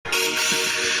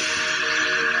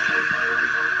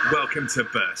Welcome to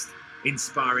Burst,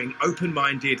 inspiring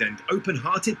open-minded and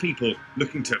open-hearted people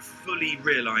looking to fully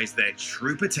realise their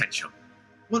true potential.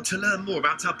 Want to learn more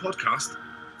about our podcast,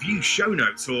 view show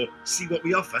notes or see what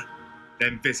we offer?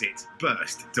 Then visit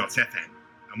burst.fm.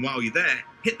 And while you're there,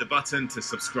 hit the button to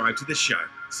subscribe to the show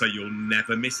so you'll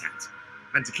never miss out.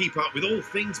 And to keep up with all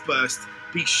things Burst,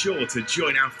 be sure to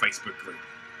join our Facebook group.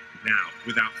 Now,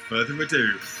 without further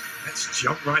ado, let's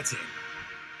jump right in.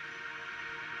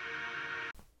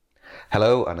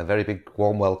 Hello and a very big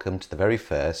warm welcome to the very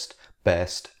first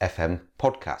Burst FM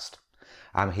podcast.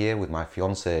 I'm here with my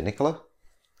fiancée Nicola.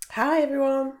 Hi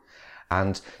everyone.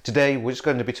 And today we're just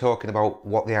going to be talking about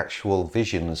what the actual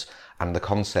visions and the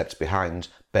concept behind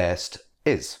Burst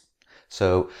is.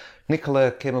 So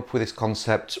Nicola came up with this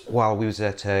concept while we was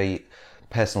at a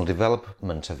personal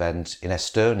development event in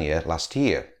Estonia last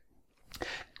year.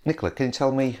 Nicola, can you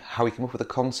tell me how you came up with the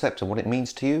concept and what it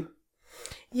means to you?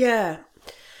 Yeah.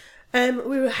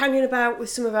 We were hanging about with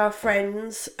some of our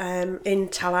friends in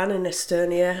Tallinn in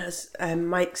Estonia, as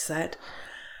Mike said,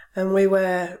 and we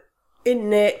were in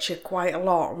nature quite a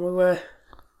lot, and we were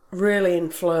really in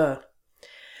flow.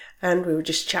 And we were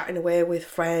just chatting away with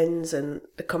friends, and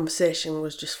the conversation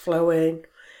was just flowing.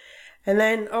 And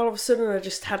then all of a sudden, I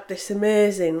just had this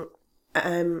amazing,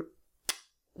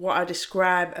 what I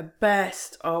describe, a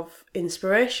burst of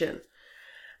inspiration.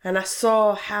 And I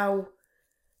saw how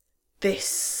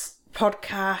this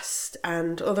podcast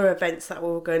and other events that we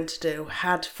were going to do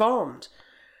had formed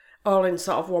all in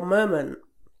sort of one moment,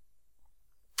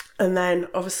 and then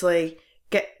obviously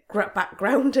get back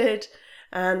grounded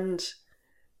and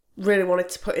really wanted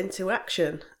to put into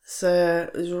action. So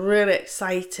it was a really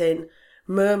exciting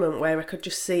moment where I could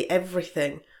just see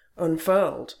everything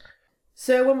unfold.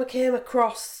 So when we came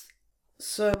across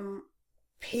some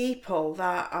people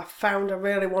that I found I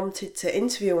really wanted to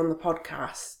interview on the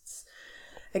podcasts,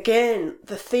 again,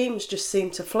 the themes just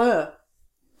seemed to flow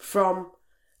from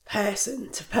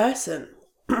person to person,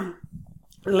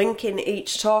 linking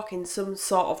each talk in some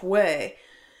sort of way,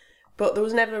 but there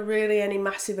was never really any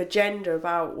massive agenda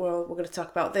about, well, we're going to talk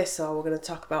about this or we're going to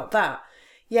talk about that.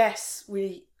 Yes,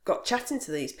 we got chatting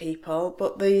to these people,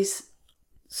 but these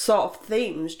sort of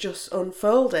themes just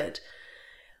unfolded,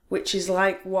 which is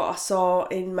like what I saw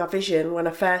in my vision when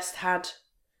I first had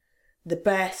the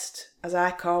best, as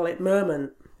I call it,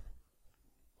 moment.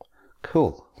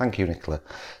 Cool. Thank you, Nicola.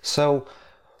 So,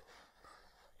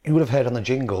 you would have heard on the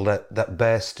jingle that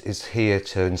Burst is here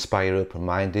to inspire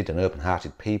open-minded and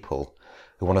open-hearted people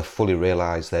who want to fully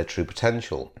realise their true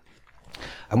potential.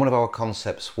 And one of our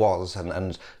concepts was,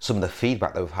 and some of the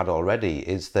feedback that we've had already,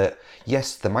 is that,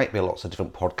 yes, there might be lots of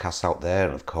different podcasts out there,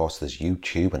 and of course there's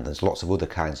YouTube and there's lots of other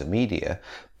kinds of media,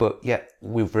 but yet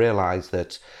we've realised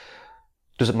that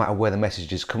doesn't matter where the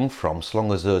messages come from, so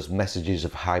long as those messages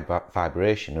of high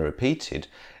vibration are repeated,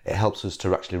 it helps us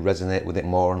to actually resonate with it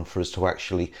more and for us to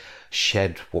actually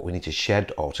shed what we need to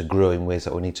shed or to grow in ways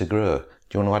that we need to grow. Do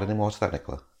you want to add any more to that,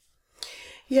 Nicola?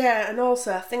 Yeah, and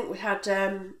also I think we had,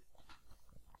 I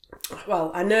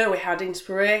know we had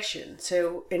inspiration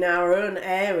to, in our own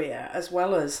area as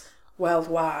well as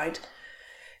worldwide,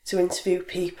 to interview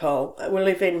people. We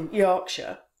live in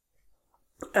Yorkshire,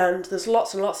 and there's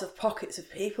lots and lots of pockets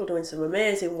of people doing some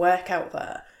amazing work out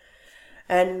there.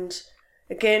 And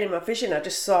again, in my vision, I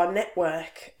just saw a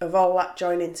network of all that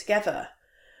joining together.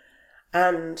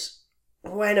 And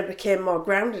when I became more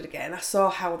grounded again, I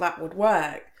saw how that would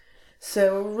work.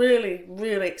 So we're really,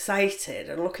 really excited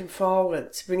and looking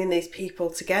forward to bringing these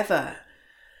people together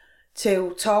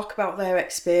to talk about their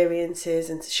experiences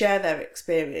and to share their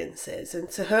experiences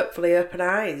and to hopefully open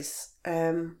eyes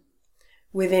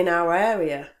within our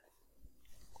area.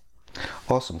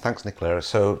 Awesome, thanks Nicola.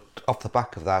 So off the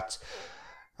back of that,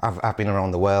 I've been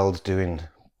around the world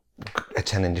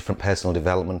attending different personal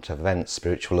development events,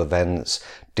 spiritual events,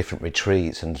 different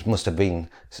retreats, and must have seen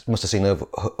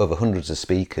over hundreds of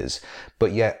speakers.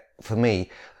 But yet, for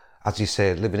me, as you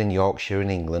say, living in Yorkshire in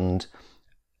England,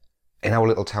 in our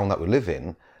little town that we live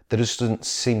in, there just doesn't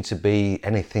seem to be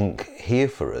anything here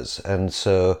for us. And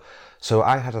so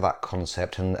I had that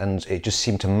concept, and it just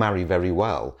seemed to marry very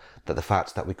well, that the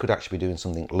fact that we could actually be doing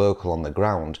something local on the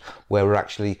ground where we're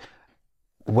actually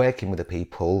working with the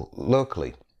people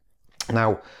locally.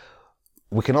 Now,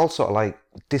 we can all sort of like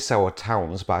diss our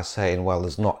towns by saying, well,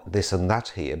 there's not this and that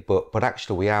here, but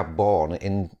actually we are born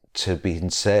to be in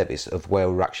service of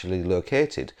where we're actually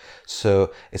located.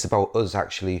 So it's about us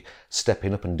actually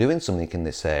stepping up and doing something in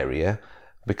this area,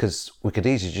 because we could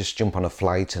easily just jump on a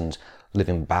flight and live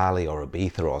in Bali or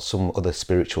Ibiza or some other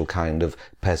spiritual kind of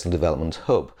personal development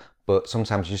hub. but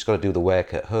sometimes you just got to do the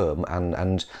work at home,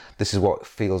 and this is what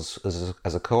feels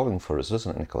as a calling for us,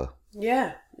 doesn't it, Nicola?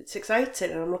 Yeah, it's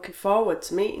exciting, and I'm looking forward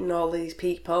to meeting all these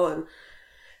people and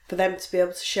for them to be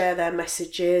able to share their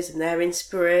messages and their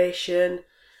inspiration.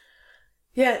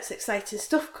 Yeah, it's exciting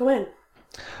stuff coming.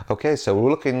 Okay, so we're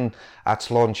looking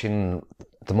at launching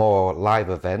the more live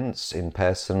events in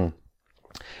person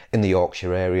in the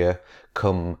Yorkshire area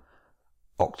come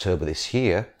October this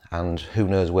year, and who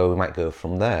knows where we might go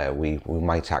from there. We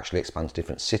might actually expand to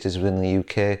different cities within the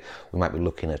UK. We might be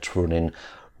looking at running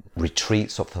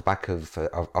retreats off the back of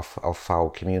our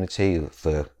community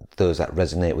for those that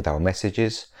resonate with our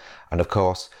messages. And of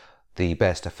course, the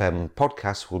Best FM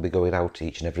podcast will be going out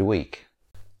each and every week.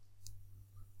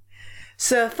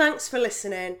 So thanks for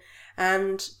listening,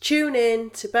 and tune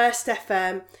in to Burst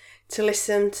FM to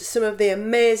listen to some of the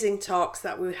amazing talks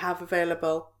that we have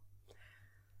available.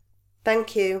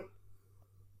 Thank you.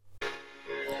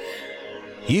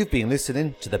 You've been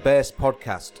listening to the Burst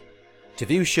podcast. To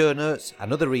view show notes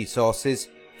and other resources,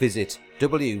 visit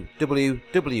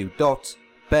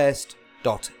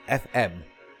www.burst.fm.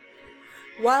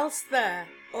 Whilst there,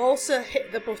 also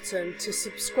hit the button to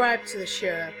subscribe to the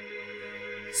show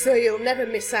so you'll never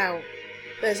miss out.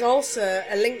 There's also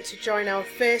a link to join our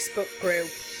Facebook group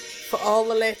for all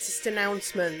the latest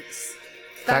announcements.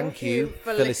 Thank you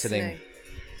for listening.